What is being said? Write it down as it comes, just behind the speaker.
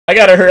I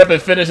gotta hurry up and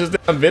finish this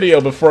damn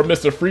video before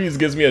Mr. Freeze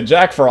gives me a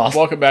Jack Frost.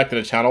 Welcome back to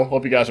the channel.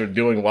 Hope you guys are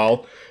doing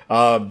well.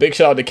 Big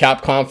shout out to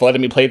Capcom for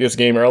letting me play this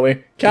game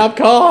early.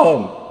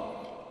 Capcom!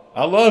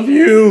 I love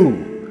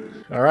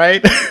you!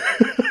 Alright?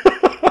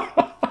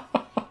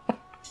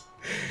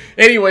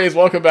 Anyways,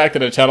 welcome back to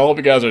the channel. Hope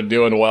you guys are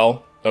doing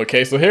well.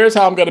 Okay, so here's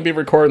how I'm gonna be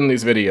recording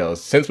these videos.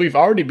 Since we've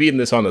already beaten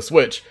this on the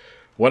Switch,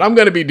 what I'm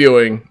gonna be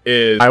doing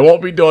is I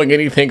won't be doing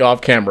anything off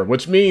camera,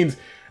 which means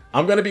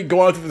I'm gonna be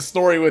going through the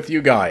story with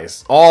you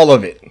guys. All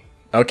of it.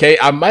 Okay,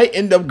 I might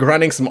end up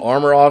grinding some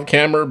armor off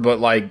camera, but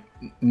like,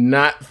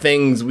 not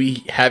things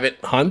we haven't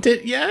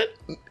hunted yet?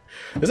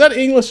 Is that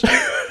English?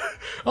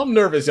 I'm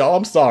nervous, y'all.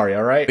 I'm sorry,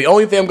 alright? The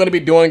only thing I'm gonna be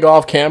doing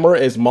off camera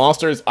is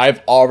monsters I've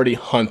already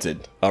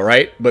hunted,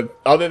 alright? But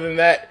other than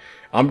that,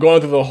 I'm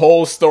going through the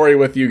whole story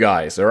with you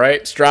guys,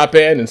 alright? Strap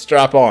in and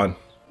strap on.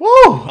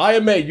 Woo!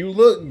 IMA, you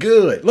look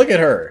good. Look at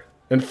her.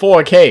 In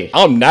 4K.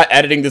 I'm not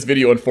editing this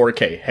video in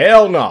 4K.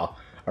 Hell no.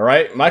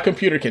 Alright, my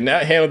computer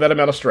cannot handle that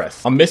amount of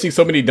stress. I'm missing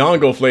so many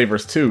dongo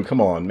flavors too.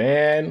 Come on,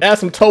 man. Add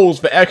some toes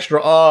for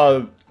extra,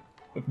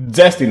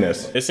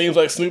 zestiness. It seems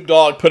like Snoop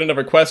Dogg put in a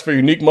request for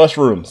unique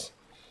mushrooms.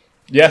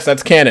 Yes,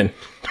 that's canon.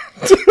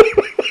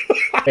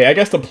 Hey, I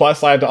guess the plus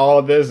side to all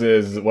of this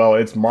is, well,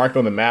 it's marked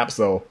on the map,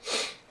 so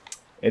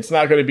it's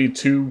not going to be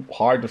too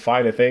hard to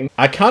find a thing.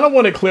 I kind of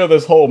want to clear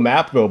this whole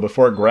map, though,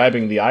 before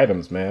grabbing the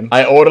items, man.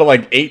 I ordered,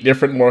 like, 8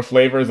 different more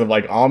flavors of,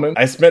 like, almond.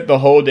 I spent the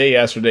whole day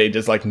yesterday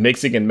just, like,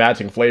 mixing and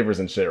matching flavors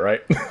and shit,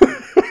 right?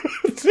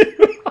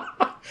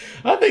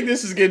 I think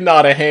this is getting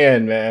out of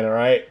hand, man,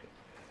 alright?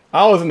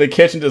 I was in the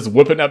kitchen just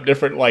whipping up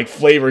different, like,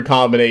 flavor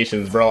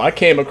combinations, bro. I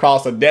came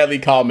across a deadly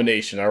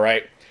combination,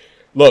 alright?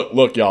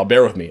 Look, y'all,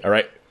 bear with me,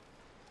 alright?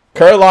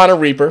 Carolina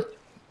Reaper,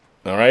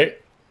 alright?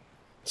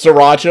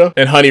 Sriracha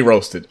and honey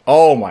roasted.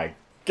 Oh my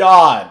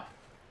god.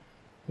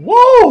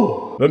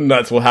 Whoa! The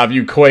nuts will have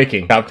you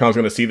quaking. Capcom's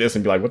gonna see this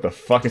and be like, what the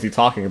fuck is he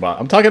talking about?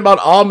 I'm talking about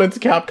almonds,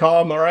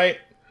 Capcom, alright?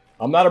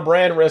 I'm not a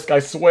brand risk, I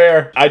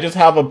swear. I just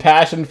have a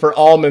passion for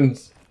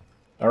almonds.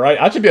 Alright?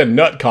 I should be a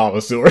nut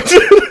connoisseur.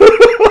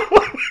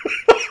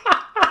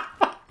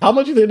 How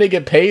much do you think they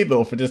get paid,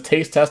 though, for just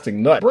taste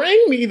testing nuts?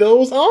 Bring me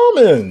those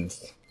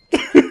almonds!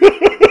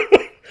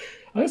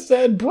 I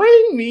said,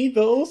 bring me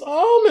those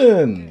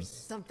almonds!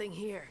 Something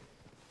here.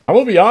 I'm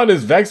gonna be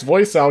honest, Vex's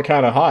voice sound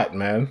kind of hot,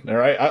 man.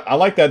 Alright, I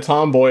like that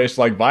tomboyish,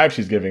 like, vibe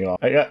she's giving off.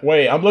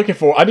 Wait,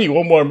 I need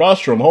one more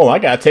mushroom. Hold on, I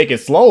gotta take it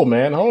slow,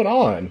 man. Hold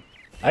on.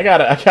 I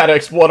gotta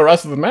explore the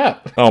rest of the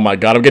map. Oh my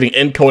god, I'm getting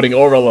encoding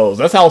overloads.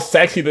 That's how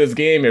sexy this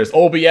game is.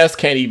 OBS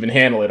can't even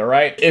handle it,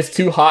 alright? It's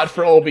too hot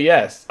for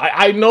OBS.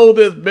 I know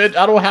this, bitch.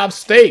 I don't have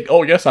steak.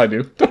 Oh, yes, I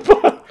do.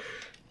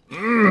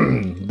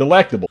 Mmm,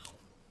 delectable.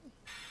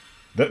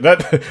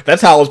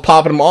 That's how I was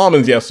popping them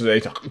almonds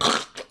yesterday.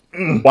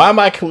 Why am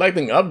I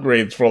collecting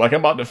upgrades for? Like I'm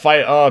about to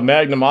fight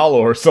Magnamalo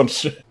or some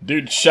shit.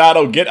 Dude,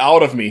 Shadow, get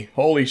out of me.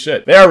 Holy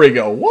shit. There we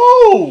go.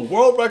 Whoa!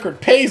 World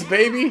record pace,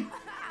 baby.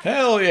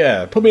 Hell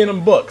yeah. Put me in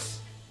them books.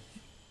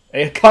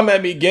 Hey, come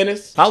at me,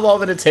 Guinness. How long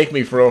did it take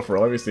me for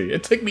real? Let me see.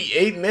 It took me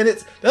 8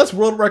 minutes. That's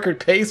world record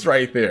pace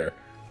right there.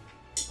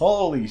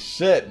 Holy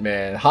shit,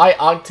 man. High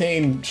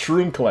octane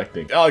shroom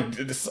collecting.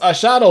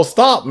 Shadow,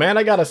 stop, man.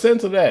 I got a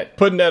sense of that.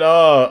 Putting that,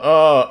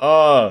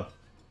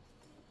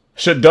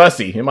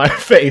 Shadussy in my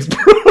face,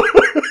 bro.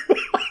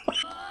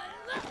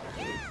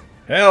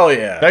 Hell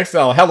yeah.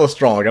 Textile hella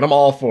strong, and I'm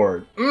all for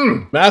it.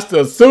 Master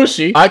of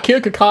Sushi.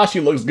 Ikea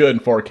Kakashi looks good in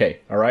 4K,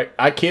 alright?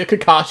 Ikea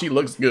Kakashi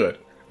looks good.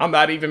 I'm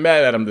not even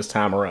mad at him this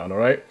time around,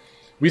 alright?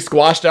 We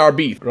squashed our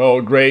beef.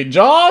 Oh, great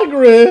job,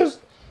 Grizz.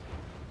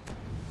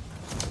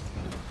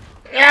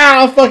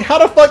 Ah, fuck, how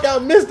the fuck I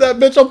missed that,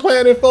 bitch? I'm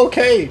playing in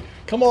 4K.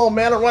 Come on,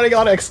 man, I'm running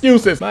out of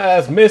excuses. My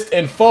ass missed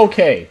in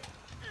 4K.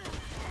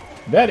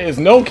 That is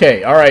no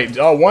K. Alright,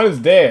 one is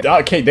dead.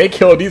 Okay, they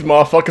killed these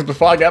motherfuckers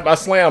before I got my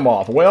slam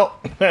off. Well,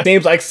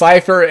 seems like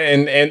Cypher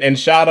and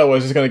Shadow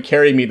is just gonna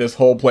carry me this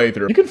whole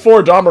playthrough. You can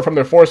forge armor from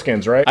their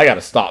foreskins, right? I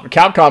gotta stop.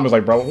 Capcom is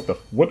like, bro,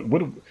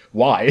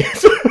 why?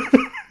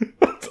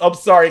 I'm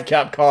sorry,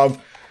 Capcom.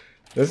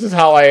 This is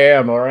how I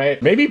am,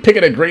 alright? Maybe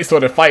picking a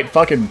greatsword to fight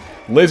fucking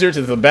lizards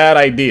is a bad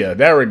idea.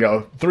 There we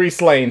go. 3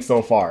 slain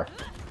so far.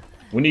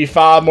 We need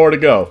 5 more to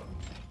go.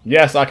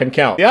 Yes, I can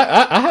count.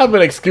 Yeah, I have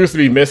an excuse to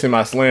be missing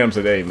my slams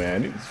today,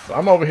 man.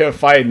 I'm over here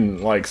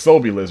fighting, like,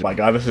 Sobe lizard. My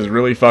god, this is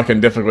really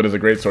fucking difficult as a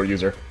greatsword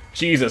user.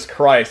 Jesus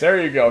Christ.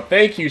 There you go.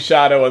 Thank you,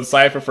 Shadow and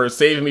Cypher, for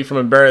saving me from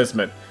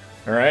embarrassment.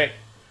 Alright?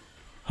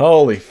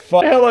 Holy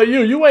fuck. The hell are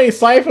you? You ain't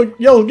Cypher.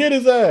 Yo, get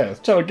his ass.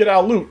 Trying to get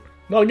our loot.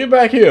 No, get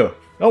back here.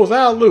 That was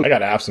our loot. I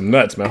gotta have some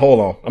nuts, man. Hold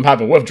on. I'm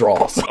having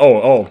withdrawals.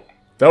 Oh.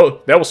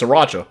 That was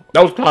Sriracha.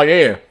 That was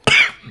Cayenne.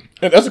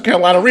 And that's a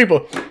Carolina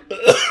Reaper.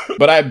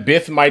 But I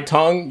biffed my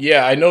tongue.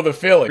 Yeah, I know the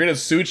feeling. Rita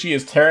Suchi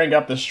is tearing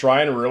up the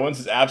shrine ruins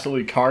is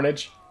absolutely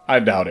carnage. I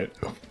doubt it.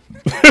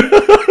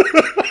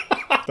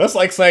 That's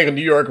like saying a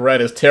New York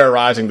Red is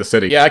terrorizing the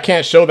city. Yeah, I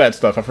can't show that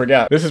stuff. I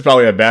forgot. This is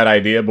probably a bad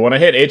idea, but when I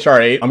hit HR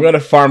 8, I'm gonna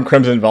farm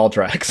Crimson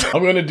Voltrax.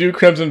 I'm gonna do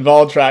Crimson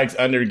Voltrax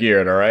under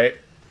geared, alright?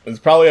 It's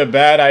probably a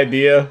bad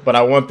idea, but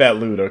I want that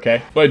loot,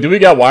 okay? Wait, do we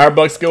got wire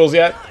bug skills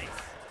yet?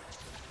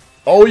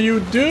 Oh, you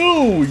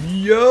do!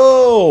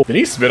 Yo! Did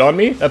he spit on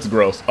me? That's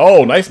gross.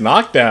 Oh, nice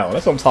knockdown.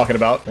 That's what I'm talking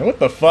about. And what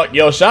the fuck?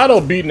 Yo,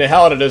 Shadow beating the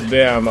hell out of this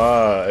damn,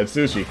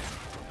 Itsushi.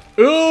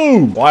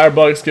 Ooh! Wire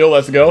bug skill,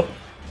 let's go.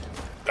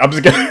 I'm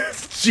just gonna...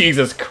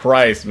 Jesus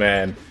Christ,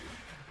 man.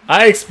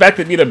 I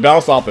expected me to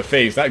bounce off the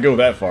face, not go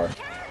that far.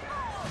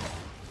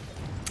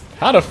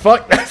 How the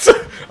fuck?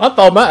 I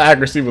thought my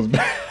accuracy was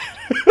bad.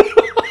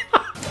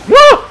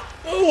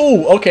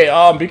 Ooh,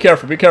 okay, be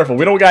careful, be careful.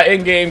 We don't got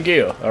in-game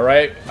gear,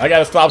 alright? I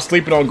gotta stop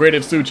sleeping on Great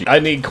Itsuchi. I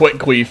need quick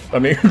queef. I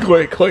mean,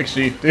 quick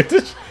sheath,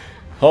 dude.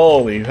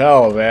 Holy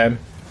hell, man.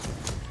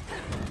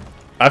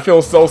 I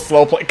feel so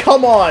slow play.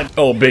 Come on!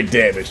 Oh, big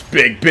damage.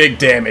 Big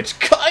damage.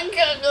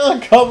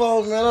 Come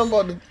on, man. I'm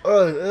about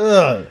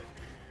to...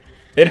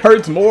 It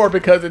hurts more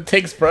because it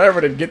takes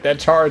forever to get that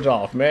charge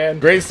off, man.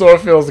 Great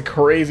Sword feels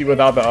crazy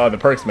without the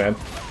perks, man.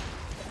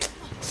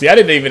 See, I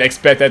didn't even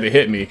expect that to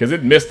hit me because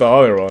it missed the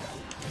other one.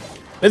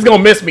 It's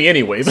gonna miss me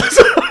anyways.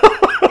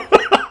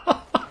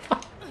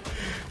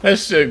 That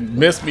shit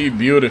missed me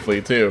beautifully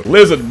too.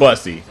 Lizard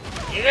Bussy.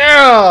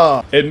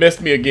 Yeah! It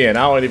missed me again.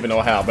 I don't even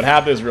know how, but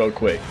have this real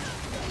quick.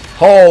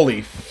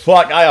 Holy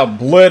fuck, I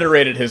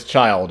obliterated his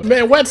child.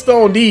 Man,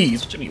 whetstone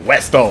these. What you mean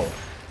whetstone?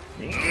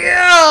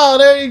 Yeah,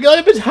 there you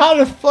go. Bitch, how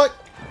the fuck?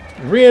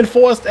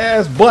 Reinforced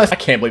ass bust. I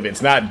can't believe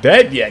it's not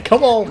dead yet.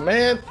 Come on,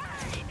 man.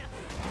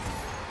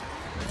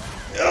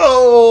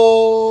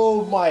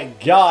 Oh my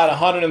god,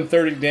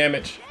 130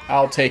 damage.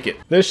 I'll take it.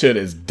 This shit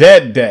is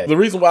dead. The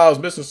reason why I was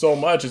missing so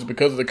much is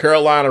because of the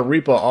Carolina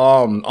Reaper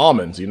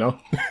almonds, you know?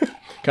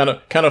 kind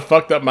of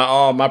fucked up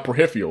my my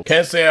peripheral.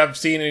 Can't say I've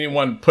seen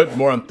anyone put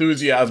more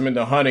enthusiasm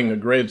into hunting a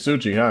great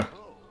Itsuchi, huh?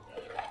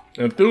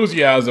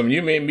 Enthusiasm,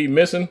 you made me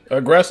missing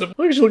aggressive.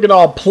 Look at you looking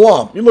all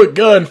plump. You look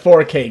good in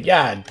 4K.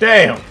 God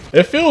damn.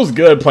 It feels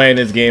good playing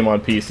this game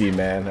on PC,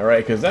 man. All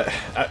right, because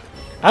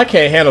I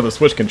can't handle the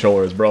Switch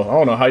controllers, bro. I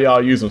don't know how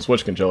y'all use them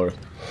Switch controllers.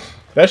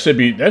 That should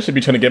be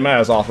trying to get my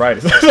ass off, right?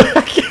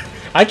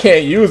 I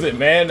can't use it,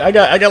 man. I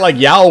got like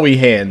yaoi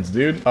hands,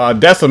 dude.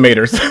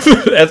 Decimators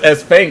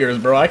as fingers,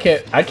 bro. I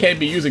can't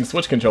be using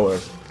Switch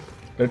controllers.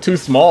 They're too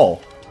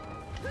small.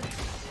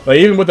 Like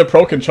even with the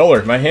Pro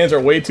controller, my hands are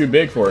way too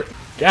big for it.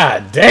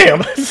 God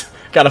damn.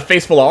 Got a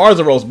face full of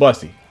Arzaros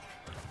Bussy.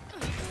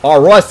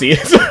 Oh, Rusty.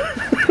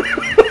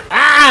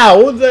 Ah,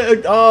 what's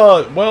that?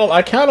 Well,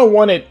 I kind of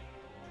wanted.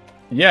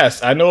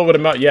 Yes, I know what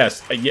amount.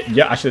 Yes,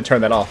 yeah, I should have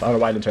turned that off. I don't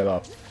know why I didn't turn it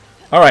off.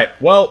 All right,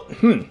 well,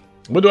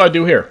 what do I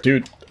do here,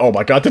 dude? Oh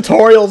my god,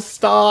 tutorials!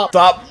 Stop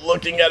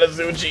looking at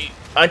Itsuchi.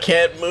 I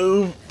can't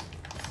move.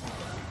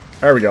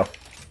 There we go,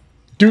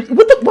 dude.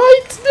 What the?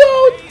 What?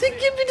 No,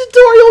 give me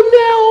tutorial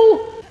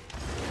now.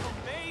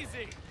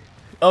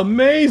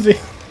 Amazing.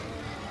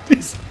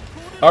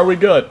 Are we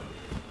good?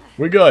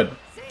 We're good.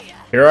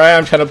 Here I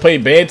am trying to play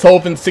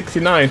Beethoven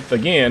 69th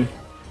again.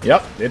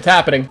 Yep, it's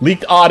happening.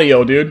 Leaked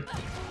audio, dude.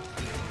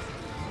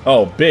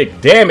 Oh,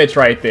 big damage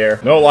right there.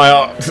 No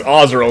lie,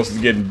 Ozeros is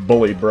getting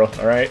bullied, bro.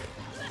 Alright?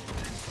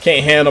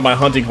 Can't handle my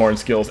hunting horn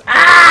skills.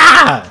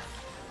 Ah!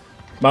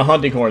 My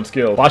hunting horn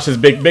skills. Watch this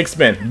big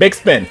spin. Big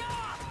spin.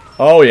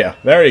 Oh, yeah.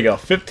 There you go.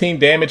 15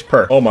 damage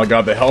per. Oh, my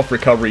God. The health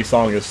recovery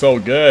song is so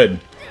good.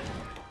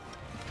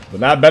 But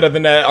not better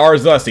than that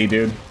Arzussi,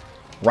 dude.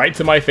 Right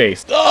to my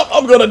face. Stop!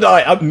 I'm gonna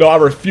die. No, I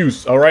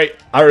refuse. Alright?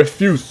 I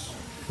refuse.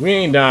 We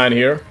ain't dying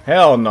here.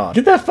 Hell no.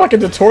 Get that fucking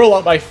tutorial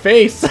out my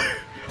face.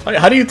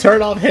 How do you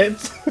turn off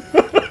hits?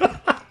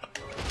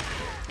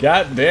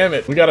 God damn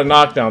it. We got a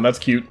knockdown. That's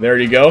cute. There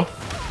you go.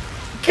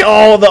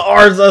 Oh, the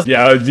Arzus.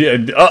 Yeah.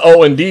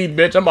 Uh-oh, indeed,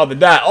 bitch. I'm about to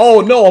die.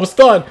 Oh, no. I'm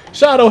stunned.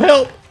 Shadow,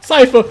 help.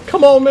 Cypher,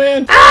 come on,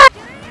 man. Ah!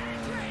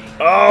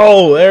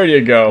 Oh, there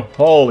you go.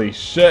 Holy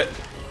shit.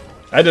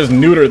 I just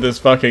neutered this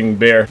fucking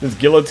bear. This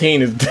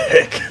guillotine is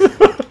dick.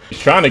 He's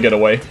trying to get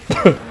away.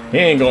 He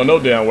ain't going no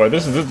damn where.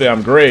 This is his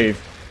damn grave.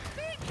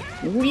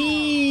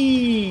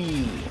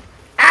 Whee!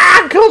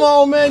 Ah, come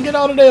on, man. Get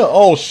out of there.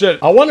 Oh,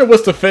 shit. I wonder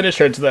what's the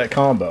finisher to that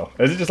combo.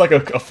 Is it just like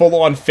a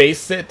full-on face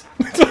sit?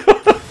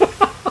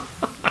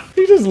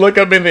 You just look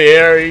up in the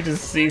air, you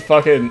just see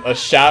fucking a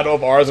shadow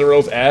of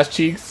Arzuro's ass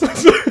cheeks.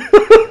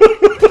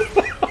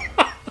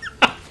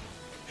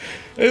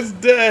 It's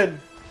dead.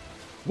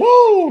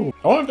 Woo!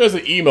 I wonder if there's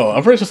an emote.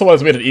 I'm pretty sure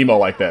someone's made an emote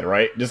like that,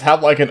 right? Just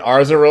have like an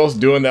Arzuros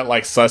doing that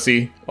like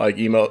sussy like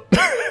emote.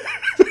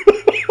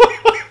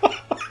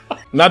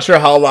 Not sure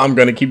how long I'm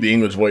gonna keep the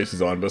English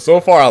voices on, but so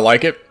far I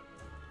like it.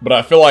 But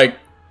I feel like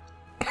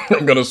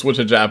I'm gonna switch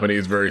to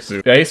Japanese very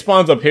soon. Yeah, he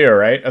spawns up here,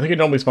 right? I think he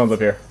normally spawns up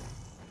here.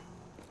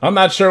 I'm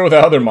not sure what the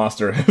other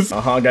monster is.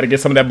 Gotta get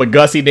some of that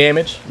Bagussi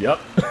damage. Yep.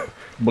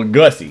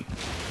 Bagussi.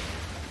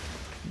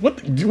 What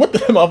the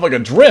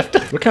motherfucker drift?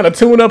 What kind of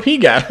tune-up he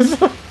got?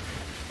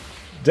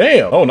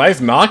 Damn. Oh, nice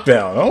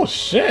knockdown. Oh,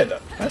 shit.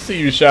 I see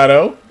you,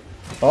 Shadow.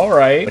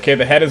 Alright. Okay,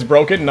 the head is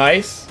broken.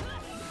 Nice.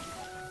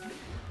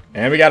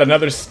 And we got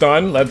another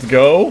stun. Let's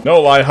go.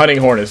 No lie, Hunting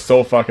Horn is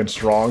so fucking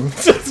strong.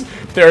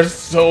 They're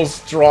so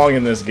strong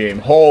in this game.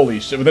 Holy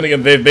shit. But then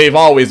again, they've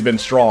always been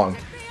strong.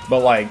 But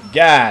like,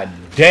 god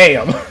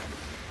damn.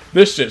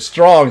 This shit's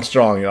strong,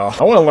 y'all.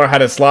 I want to learn how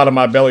to slide on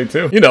my belly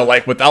too. You know,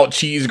 like without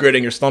cheese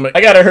gritting your stomach.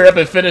 I gotta hurry up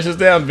and finish this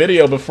damn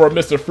video before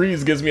Mr.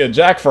 Freeze gives me a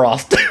Jack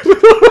Frost.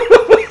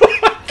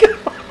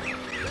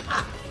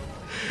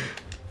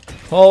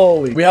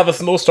 Holy. We have a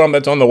snowstorm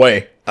that's on the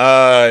way.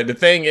 The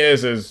thing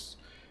is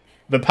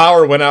the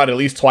power went out at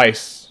least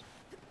twice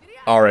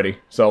already.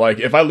 So like,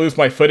 if I lose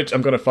my footage,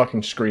 I'm gonna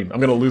fucking scream. I'm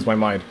gonna lose my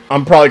mind.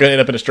 I'm probably gonna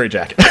end up in a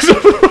straitjacket.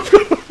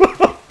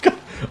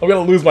 I'm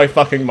gonna lose my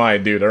fucking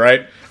mind, dude,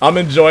 alright? I'm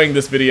enjoying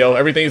this video.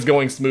 Everything's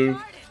going smooth.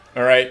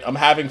 Alright? I'm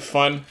having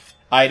fun.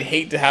 I'd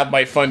hate to have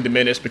my fun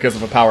diminished because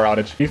of a power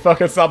outage. You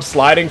fucking stop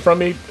sliding from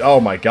me?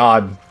 Oh my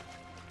god.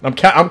 I'm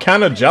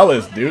kind of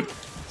jealous, dude.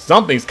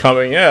 Something's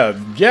coming, yeah.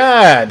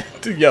 God!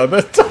 Dude, yo,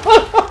 the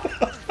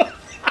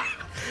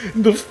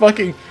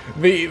fucking...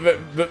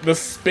 The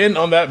spin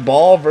on that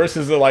ball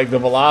versus the, like, the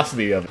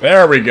velocity of it.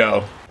 There we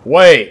go.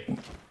 Wait.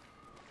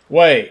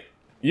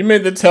 You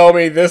meant to tell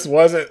me this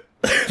wasn't...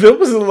 This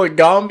was a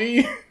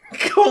Lagambi?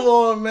 Come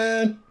on,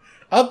 man.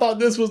 I thought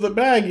this was the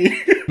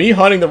baggie. Me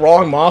hunting the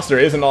wrong monster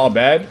isn't all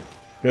bad.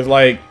 Because,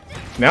 like,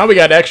 now we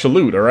got extra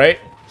loot, alright?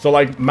 So,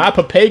 like,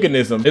 mappa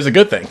paganism is a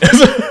good thing.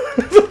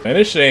 Man,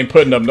 this shit ain't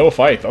putting up no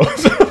fight, though.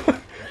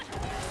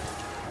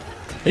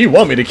 He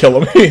want me to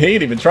kill him. He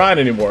ain't even trying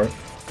anymore.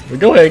 But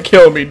go ahead and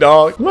kill me,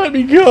 dog. Let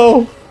me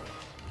go.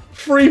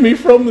 Free me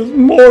from this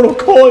mortal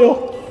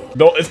coil.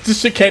 No,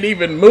 this shit can't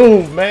even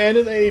move, man.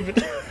 It ain't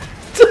even...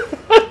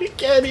 He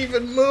can't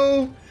even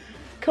move.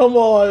 Come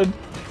on.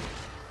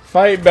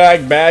 Fight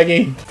back,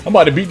 baggy. I'm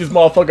about to beat this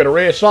motherfucker to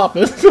red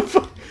sharpness.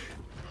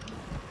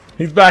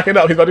 He's backing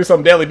up. He's about to do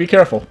something deadly. Be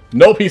careful.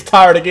 Nope, he's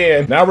tired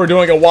again. Now we're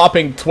doing a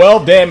whopping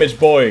 12 damage,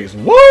 boys.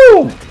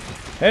 Woo!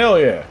 Hell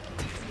yeah.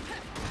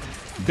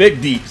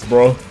 Big deeps,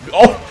 bro.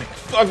 Oh,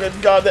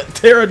 fucking god. That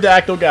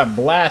pterodactyl got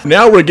blasted.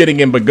 Now we're getting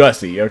in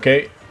Bagussi,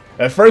 okay?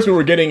 At first we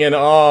were getting in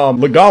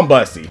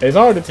Lagombussy. It's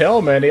hard to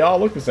tell, man. They all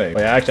look the same.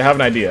 Wait, actually, I have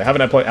an idea. I have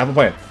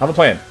a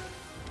plan.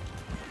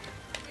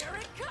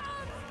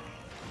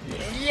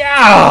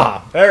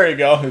 Yeah! There you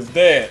go. It's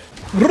dead.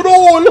 Roll!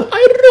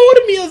 I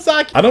rolled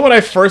Miyazaki. I know when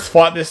I first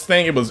fought this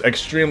thing, it was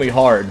extremely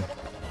hard.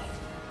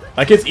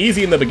 Like, it's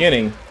easy in the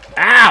beginning.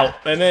 Ow!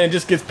 And then it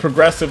just gets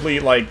progressively,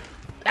 like...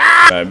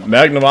 Ah!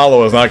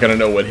 Magnamalo is not gonna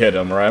know what hit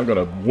him, right? I'm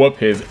gonna whoop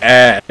his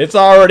ass. It's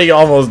already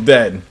almost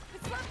dead.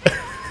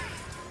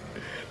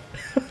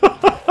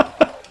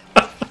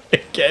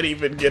 Can't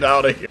even get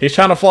out of here. He's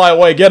trying to fly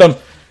away. Get him.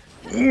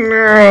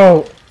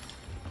 No.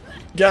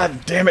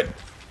 God damn it.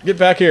 Get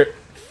back here.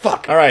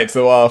 Fuck. Alright,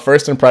 so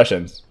first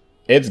impressions.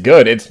 It's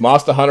good. It's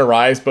Monster Hunter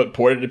Rise, but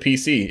ported to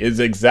PC. It's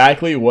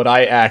exactly what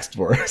I asked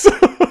for.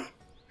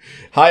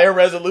 Higher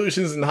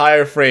resolutions and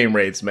higher frame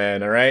rates,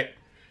 man. Alright?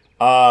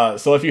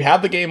 So if you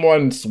have the game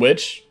on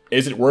Switch,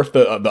 is it worth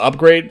the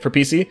upgrade for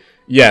PC?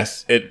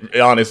 Yes, it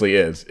honestly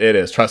is. It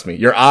is. Trust me.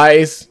 Your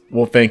eyes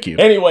will thank you.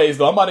 Anyways,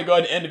 though, I'm about to go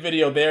ahead and end the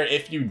video there.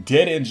 If you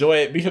did enjoy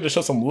it, be sure to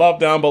show some love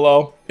down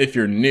below. If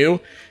you're new,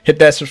 hit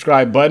that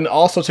subscribe button.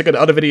 Also, check out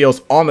the other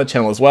videos on the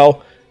channel as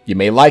well. You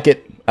may like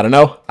it. I don't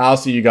know. I'll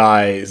see you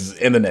guys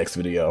in the next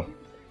video.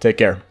 Take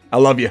care. I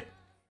love you.